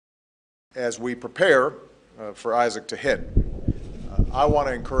As we prepare for Isaac to hit, I want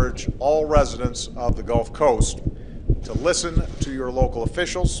to encourage all residents of the Gulf Coast to listen to your local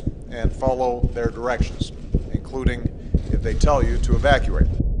officials and follow their directions, including if they tell you to evacuate.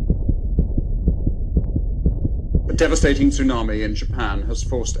 A devastating tsunami in Japan has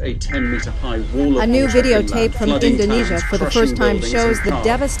forced a 10-meter-high wall of A new water videotape inland, from flooding Indonesia towns, for the crushing first time buildings shows and the cars.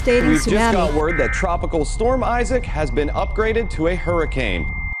 devastating We've just tsunami. got word that Tropical Storm Isaac has been upgraded to a hurricane.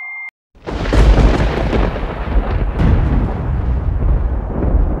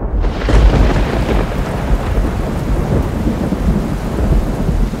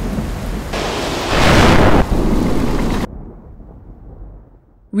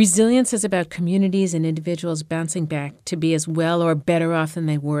 Resilience is about communities and individuals bouncing back to be as well or better off than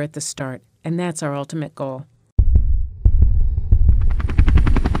they were at the start, and that's our ultimate goal.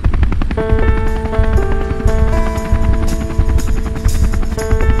 Tower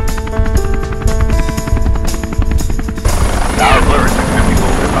Blue,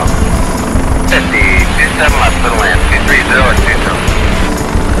 50, 27 left, little land, 230 and 20.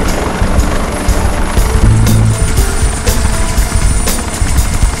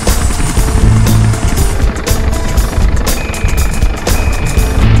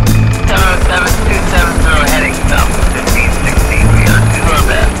 Heading south, 1516, we are to our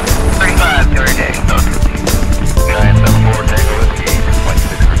best. 35 during day, south 15. 974, Tango Whiskey,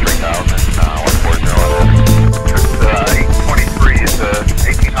 2.6 for 3,000, 140 823 is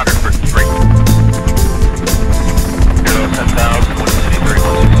 1,800 for 3. 07000, 163,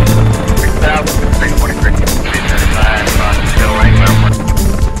 6,000, 323, 339, on still range level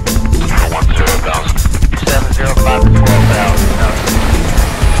 10,000. 705 to 12,000,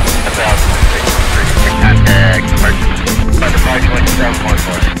 1,000. Contact emergency. By departure,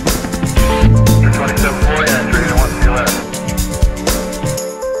 7.4. 27.4, yeah, 3-1, 11.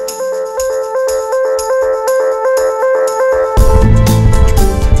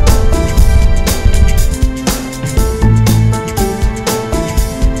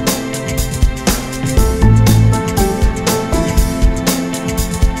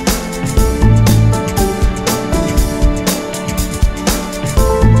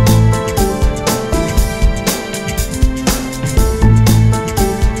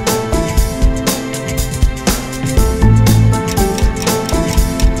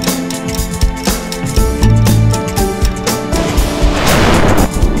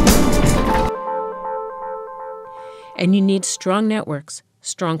 And you need strong networks,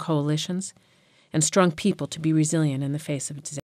 strong coalitions, and strong people to be resilient in the face of disaster.